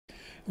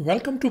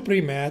Welcome to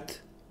Premath.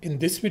 In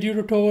this video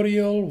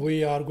tutorial,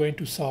 we are going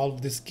to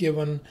solve this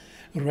given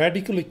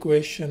radical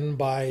equation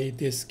by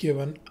this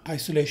given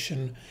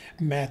isolation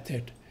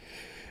method.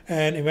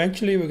 And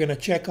eventually we're going to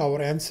check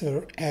our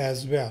answer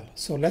as well.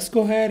 So let's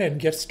go ahead and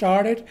get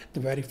started.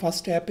 The very first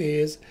step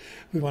is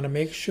we want to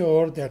make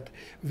sure that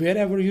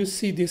wherever you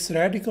see this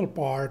radical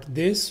part,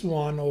 this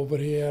one over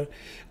here,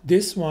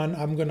 this one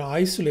I'm going to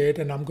isolate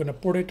and I'm going to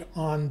put it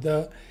on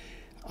the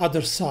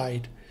other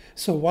side.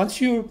 So once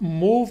you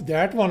move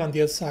that one on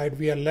the other side,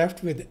 we are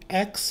left with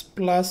x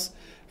plus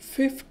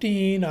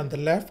 15 on the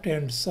left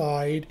hand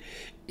side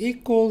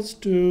equals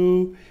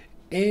to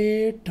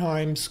a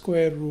times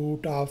square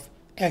root of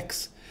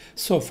x.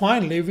 So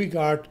finally we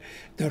got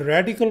the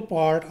radical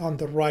part on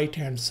the right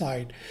hand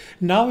side.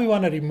 Now we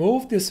want to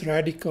remove this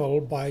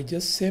radical by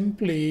just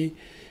simply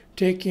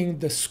taking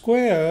the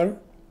square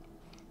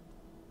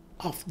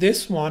of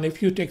this one.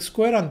 If you take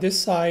square on this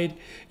side,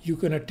 you're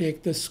going to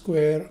take the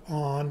square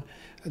on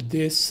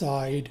this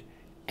side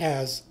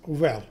as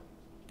well.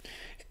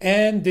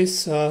 And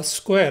this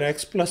square,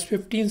 x plus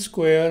 15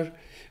 square,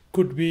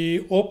 could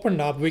be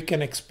opened up. We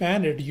can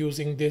expand it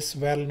using this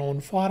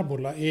well-known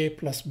formula, a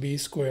plus b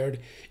squared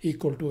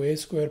equal to a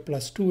squared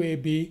plus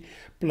 2ab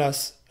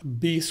plus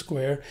b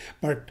squared.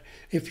 But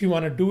if you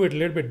want to do it a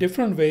little bit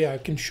different way, I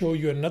can show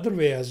you another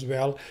way as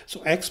well.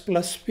 So x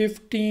plus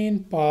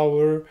 15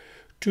 power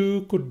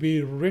 2 could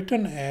be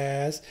written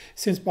as,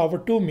 since power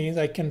 2 means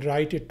I can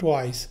write it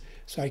twice.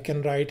 So I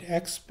can write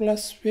x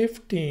plus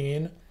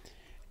 15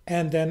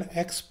 and then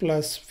x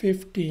plus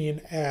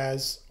 15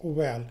 as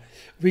well.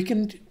 We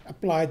can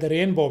apply the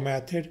rainbow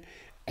method,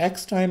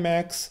 x times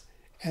x,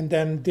 and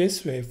then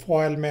this way,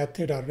 FOIL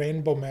method or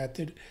rainbow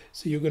method.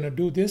 So you're going to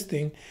do this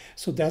thing.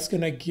 So that's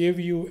going to give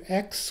you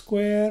x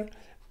squared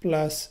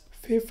plus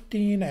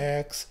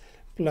 15x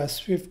plus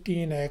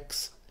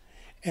 15x.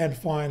 And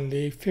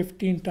finally,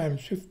 15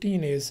 times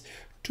 15 is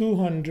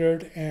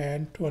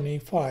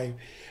 225.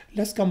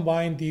 Let's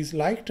combine these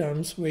like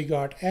terms. We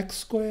got x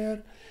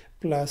squared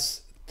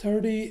plus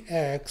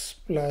 30x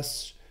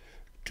plus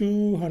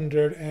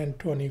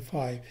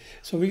 225.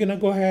 So we're going to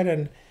go ahead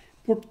and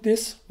put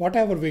this,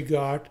 whatever we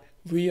got,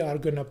 we are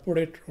going to put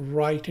it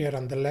right here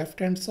on the left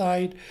hand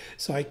side.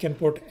 So I can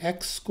put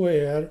x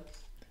squared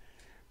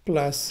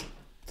plus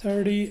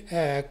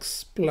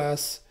 30x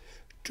plus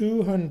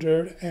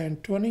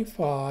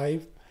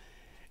 225,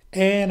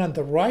 and on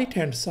the right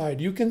hand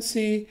side you can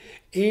see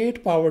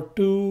 8 power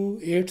 2,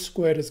 8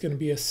 squared is going to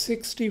be a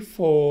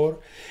 64,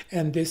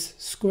 and this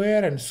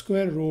square and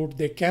square root,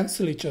 they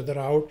cancel each other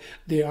out,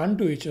 they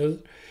undo each other,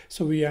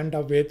 so we end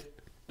up with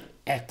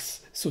x,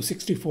 so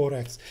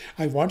 64x.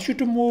 I want you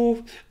to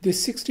move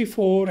this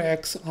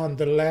 64x on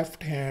the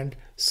left hand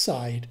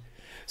side.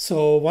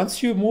 So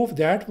once you move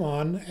that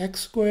one,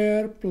 x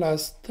squared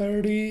plus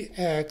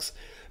 30x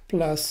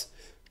plus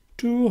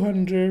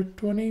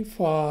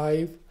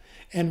 225,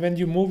 and when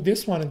you move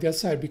this one on the other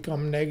side,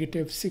 become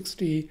negative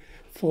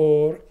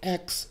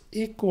 64x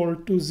equal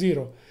to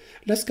 0.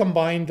 Let's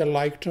combine the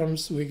like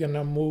terms. We're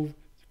gonna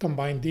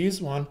combine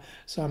these one.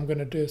 So I'm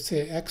gonna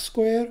say x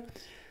squared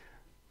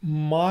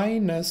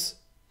minus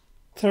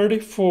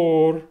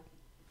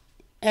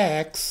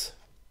 34x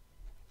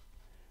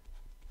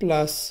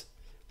plus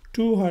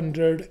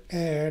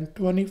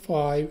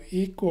 225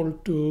 equal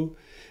to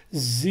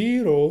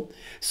 0.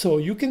 So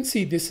you can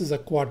see this is a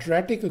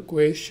quadratic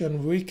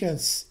equation. We can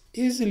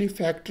easily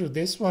factor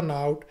this one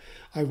out.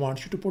 I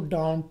want you to put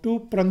down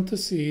 2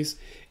 parentheses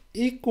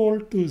equal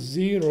to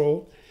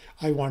 0.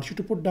 I want you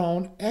to put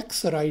down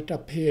x right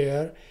up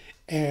here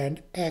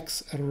and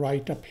x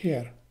right up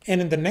here.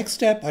 And in the next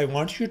step, I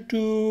want you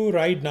to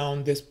write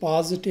down this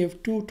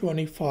positive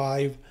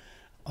 225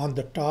 on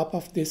the top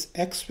of this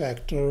x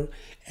factor,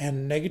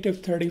 and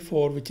negative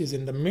 34, which is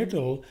in the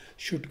middle,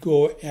 should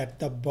go at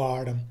the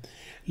bottom.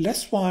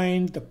 Let's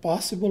find the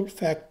possible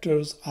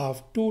factors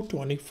of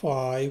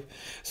 225.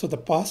 So the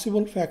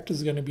possible factor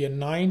is going to be a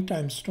 9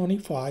 times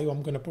 25.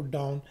 I'm going to put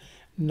down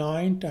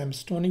 9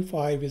 times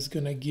 25 is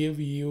going to give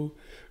you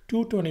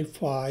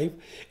 225.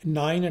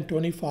 9 and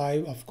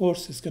 25, of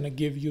course, is going to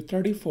give you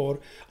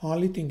 34.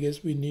 Only thing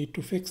is we need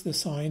to fix the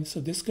sign.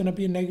 So this is going to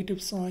be a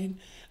negative sign.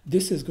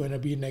 This is going to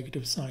be a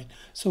negative sign.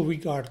 So we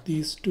got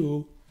these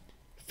two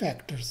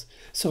factors.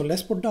 So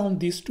let's put down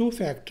these two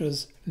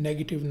factors.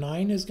 Negative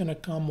 9 is going to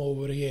come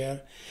over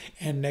here,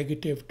 and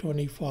negative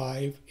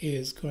 25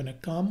 is going to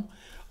come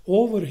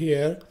over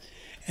here.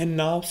 And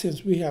now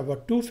since we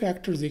have two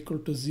factors equal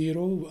to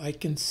 0, I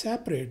can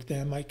separate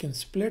them. I can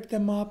split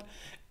them up.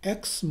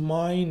 X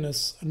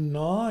minus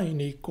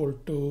 9 equal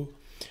to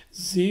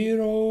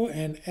 0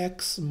 and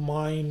x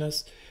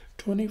minus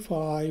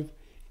 25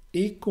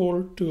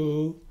 equal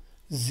to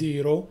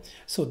 0.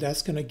 So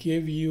that's going to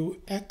give you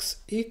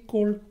x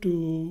equal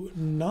to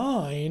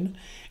 9,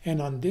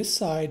 and on this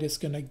side it's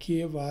going to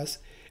give us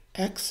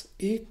x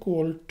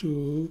equal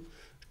to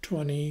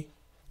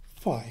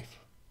 25.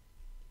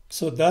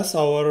 So thus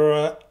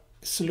our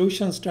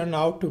solutions turn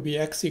out to be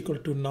x equal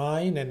to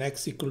 9 and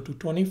x equal to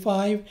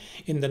 25.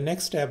 In the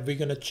next step, we're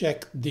going to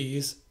check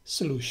these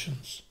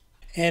solutions.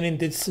 And in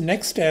this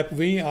next step,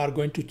 we are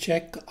going to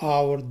check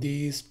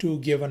these two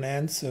given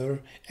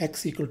answer,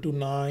 x equal to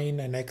 9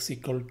 and x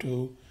equal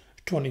to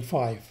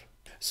 25.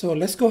 So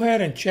let's go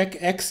ahead and check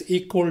x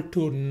equal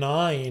to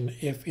 9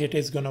 if it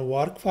is going to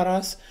work for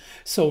us.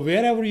 So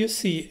wherever you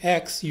see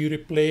x, you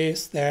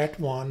replace that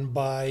one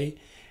by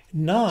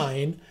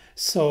 9.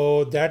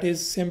 So that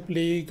is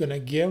simply going to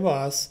give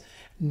us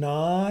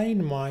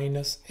 9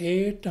 minus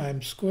 8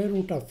 times square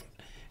root of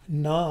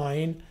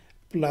 9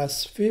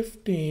 plus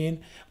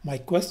 15. My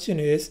question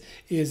is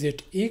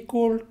it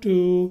equal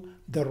to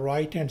the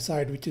right hand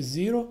side, which is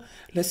 0?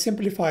 Let's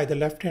simplify the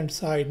left hand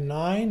side.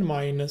 9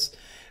 minus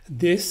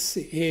this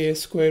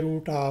is square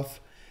root of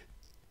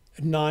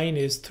 9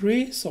 is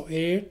 3. So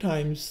 8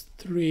 times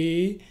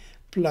 3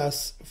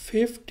 plus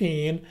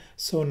 15.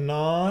 So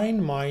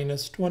 9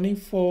 minus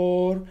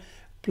 24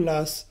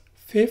 plus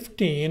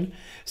 15.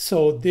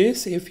 So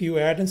this, if you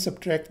add and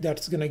subtract,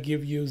 that's going to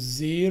give you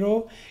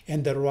 0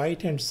 and the right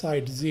hand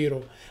side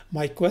 0.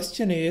 My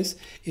question is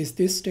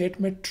this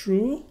statement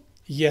true?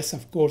 Yes,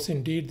 of course,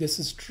 indeed, this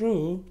is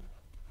true.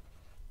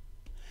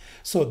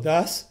 So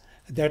thus,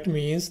 that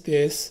means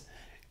this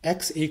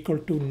x equal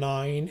to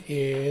 9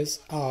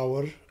 is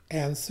our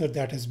answer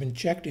that has been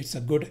checked. It's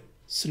a good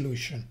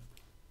solution.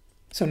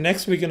 So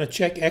next we're going to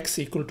check x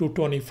equal to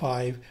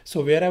 25.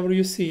 So wherever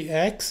you see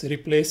x,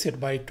 replace it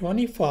by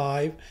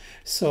 25.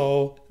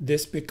 So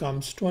this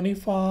becomes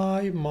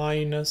 25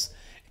 minus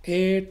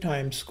 8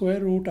 times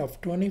square root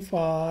of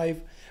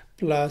 25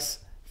 plus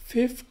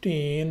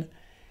 15.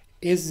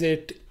 Is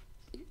it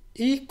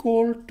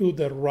equal to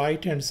the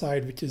right hand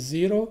side, which is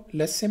 0?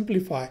 Let's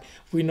simplify.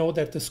 We know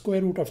that the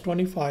square root of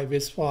 25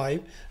 is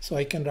 5. So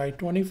I can write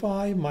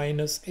 25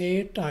 minus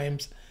 8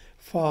 times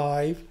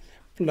 5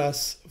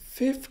 plus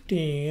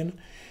 15.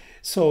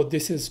 So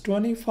this is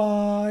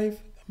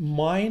 25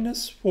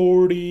 minus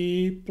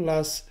 40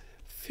 plus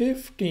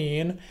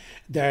 15.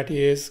 That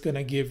is going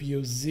to give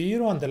you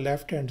 0 on the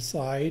left hand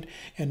side,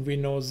 and we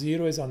know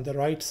 0 is on the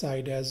right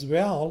side as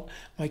well.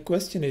 My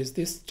question is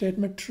this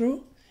statement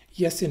true?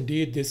 Yes,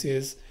 indeed, this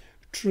is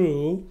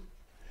true.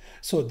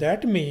 So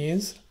that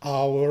means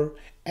our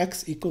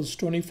x equals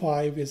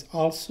 25 is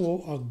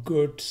also a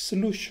good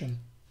solution.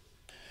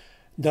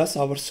 Thus,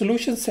 our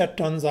solution set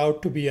turns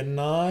out to be a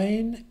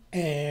 9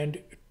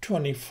 and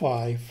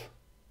 25.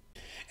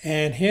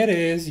 And here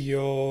is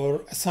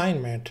your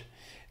assignment.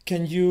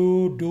 Can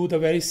you do the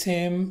very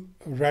same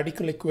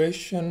radical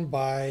equation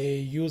by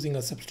using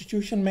a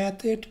substitution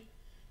method?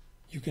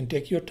 You can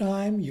take your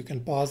time, you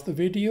can pause the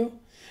video.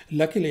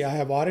 Luckily, I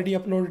have already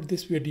uploaded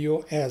this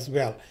video as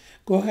well.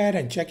 Go ahead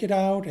and check it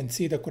out and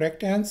see the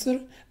correct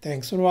answer.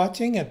 Thanks for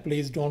watching, and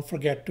please don't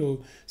forget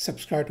to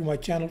subscribe to my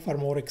channel for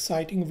more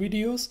exciting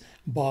videos.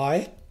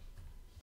 Bye.